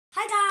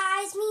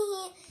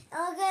Amy, and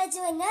we're going to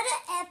do another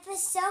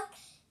episode.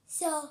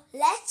 So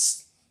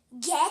let's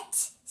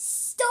get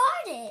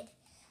started.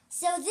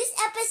 So this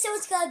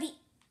episode's going to be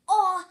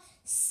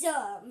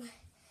awesome.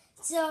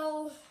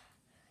 So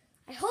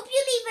I hope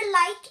you leave a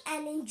like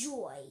and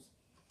enjoy.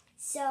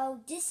 So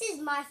this is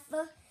my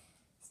first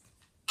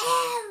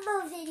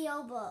ever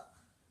video, but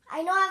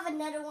I know I have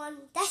another one.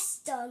 That's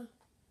dumb.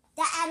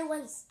 That other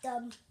one's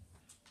dumb.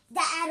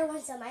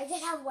 I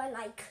just have one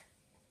like.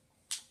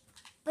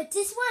 But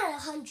this one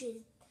 100.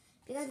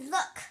 Because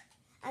look,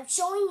 I'm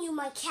showing you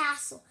my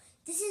castle.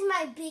 This is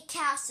my big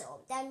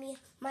castle that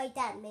my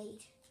dad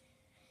made.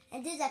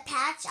 And there's a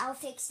patch. I'll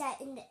fix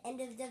that in the end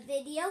of the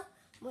video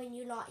when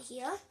you're not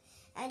here.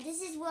 And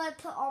this is where I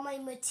put all my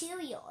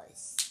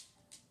materials.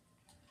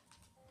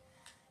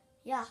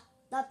 Yeah,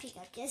 not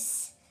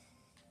pickaxes.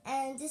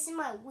 And this is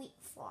my wheat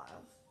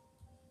farm.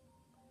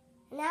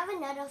 And I have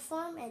another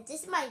farm, and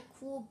this is my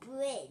cool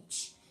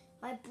bridge.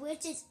 My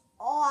bridge is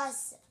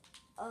awesome.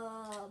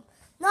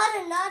 Not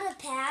another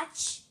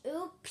patch.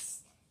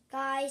 Oops.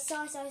 Guys,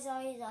 sorry.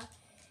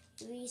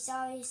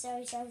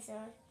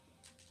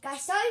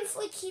 Guys, sorry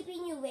for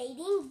keeping you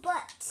waiting,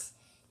 but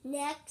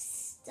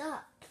next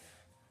up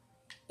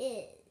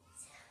is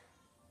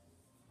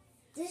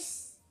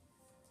this.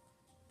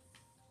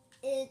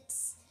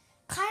 It's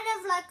kind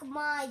of like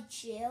my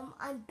gym.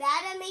 I'm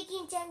bad at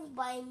making gyms,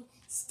 but I'm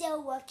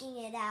still working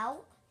it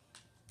out.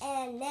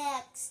 And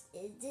next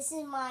is this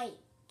is my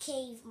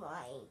cave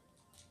mine.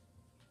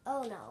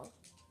 Oh no.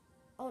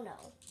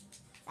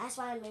 That's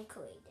why I'm in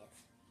creative.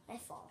 I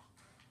fall.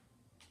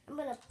 I'm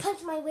gonna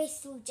punch my way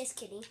through. Just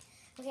kidding.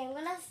 Okay, I'm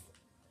gonna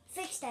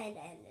fix that in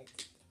the end of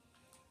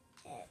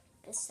the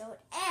episode.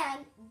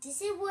 And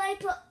this is where I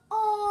put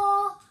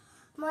all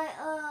my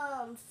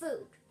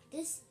food.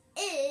 This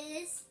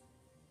is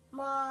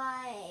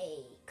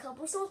my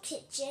cobblestone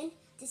kitchen.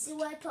 This is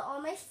where I put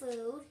all my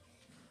food.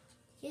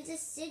 Here's the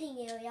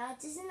sitting area.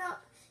 This is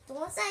not the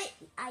ones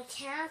I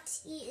can't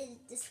eat. Is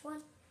this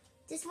one,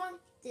 this one,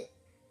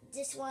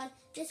 this one,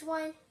 this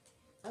one,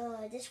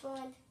 and this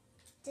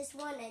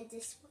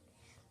one.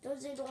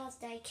 Those are the ones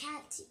that I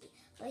can't eat.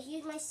 But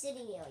here's my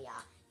sitting area.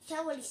 You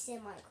can't really sit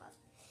in Minecraft.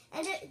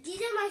 And these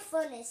are my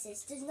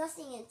furnaces. There's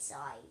nothing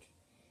inside.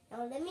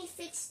 Now let me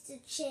fix the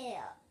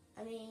chair.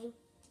 I mean,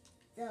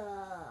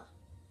 the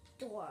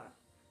door.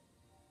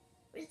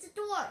 Where's the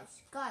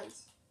doors,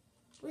 guys?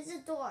 Where's the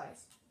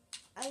doors?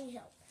 I need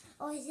help.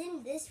 Oh, it's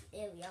in this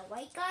area,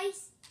 right,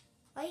 guys?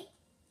 Right?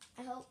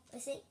 I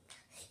think.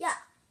 Yeah.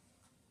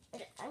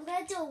 I'm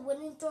gonna do a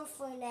wooden door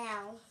for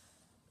now.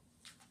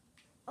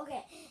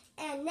 Okay,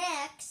 and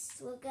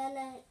next we're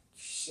gonna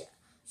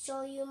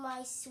show you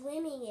my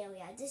swimming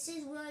area. This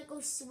is where I go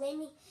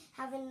swimming,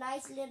 have a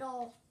nice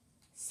little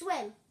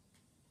swim,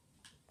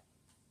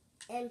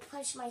 and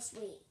push my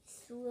way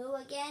through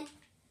again.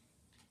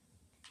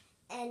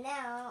 And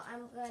now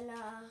I'm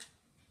gonna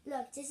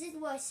look. This is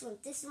where I swim.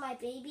 This is my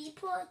baby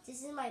pool.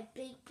 This is my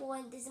big pool,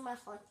 and this is my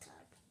hot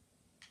tub.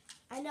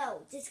 I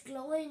know, just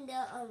glow in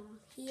the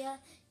here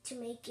to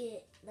make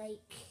it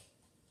like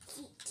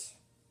heat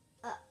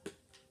up.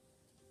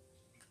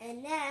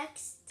 And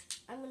next,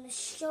 I'm gonna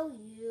show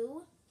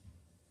you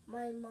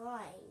my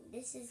mine.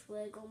 This is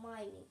where I go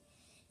mining.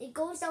 It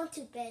goes down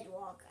to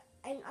bedrock.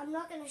 I'm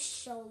not gonna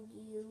show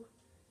you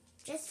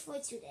just for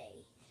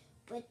today,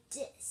 but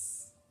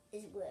this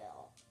is where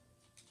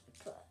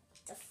I put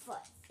the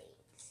fun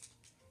things.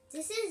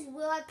 This is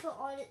where I put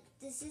all the,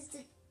 this is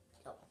the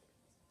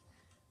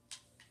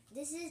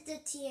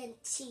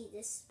TNT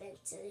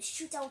dispenser. It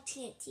shoots out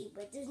TNT,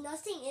 but there's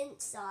nothing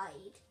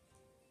inside.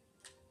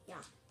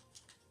 Yeah.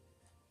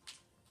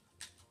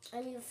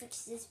 I need to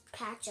fix this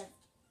patch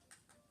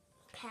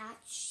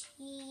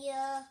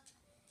here.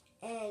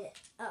 And,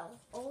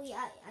 oh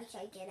yeah, I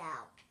can't get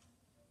out.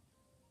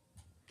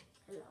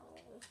 Hello.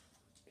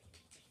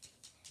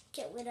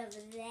 Get rid of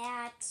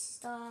that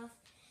stuff.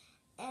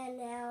 And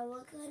now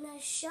we're gonna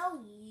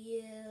show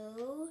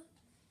you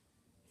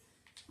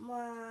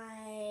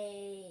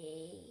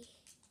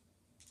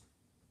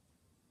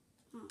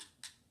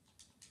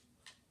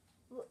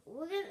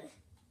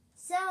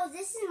so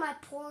this is my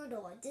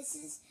portal. This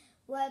is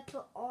where I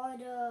put all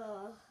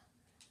the,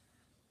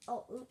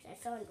 oh oops, I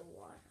found the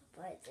water.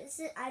 But this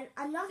is,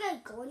 I'm not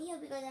gonna go in here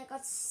because I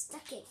got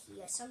stuck in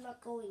here, so I'm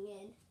not going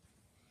in.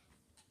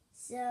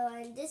 So,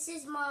 and this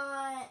is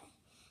my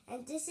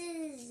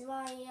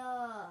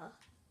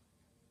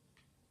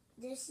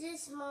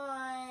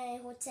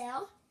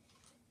hotel.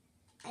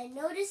 I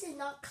know this is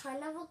not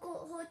kind of a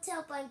good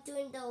hotel, but I'm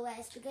doing the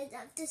rest because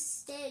of the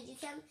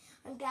stairs.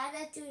 I'm bad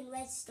at doing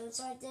redstone,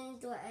 so I didn't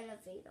do an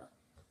elevator.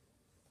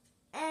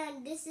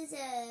 And this is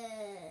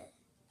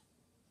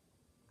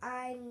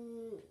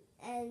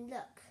and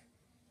look,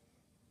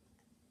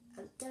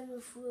 I'm done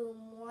with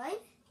room 1,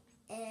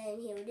 and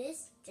here it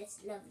is,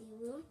 just lovely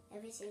room.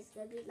 Everything's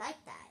gonna be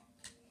like that.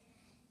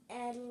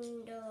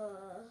 And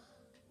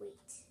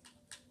wait,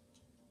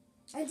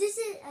 and this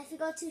is, I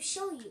forgot to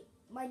show you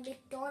my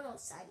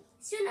McDonald's sign.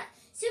 Soon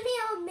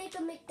I'll make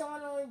a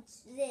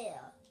McDonald's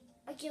there.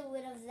 I'll get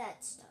rid of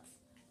that stuff.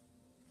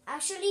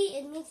 Actually,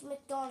 it means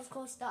McDonald's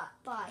close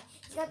by.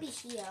 It's gonna be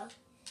here.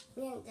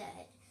 Me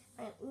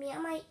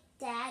and my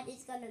dad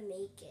is gonna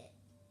make it.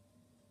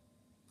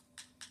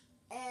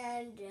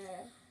 And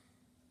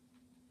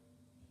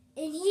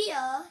in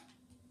here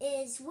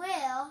is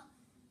where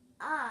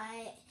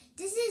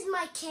this is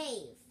my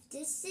cave.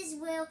 This is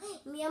where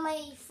me and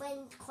my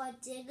friend called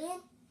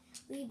Dylan,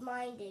 we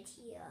mined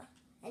here.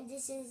 And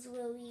this is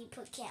where we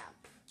put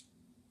camp.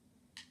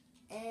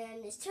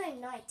 And it's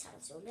turning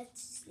nighttime, so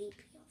let's sleep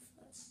here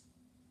first.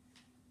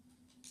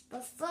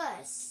 But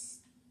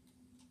first,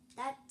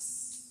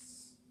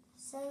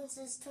 since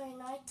it's turning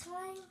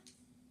nighttime,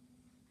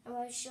 I'm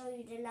going to show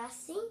you the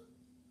last thing.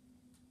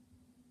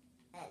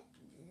 And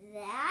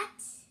that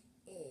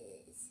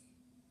is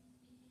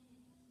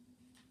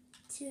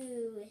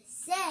to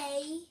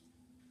say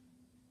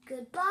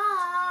goodbye.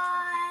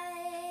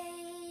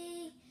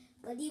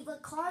 But leave a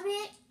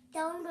comment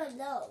down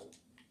below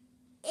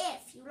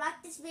if you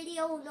like this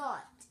video or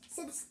not.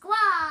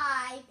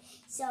 Subscribe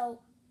so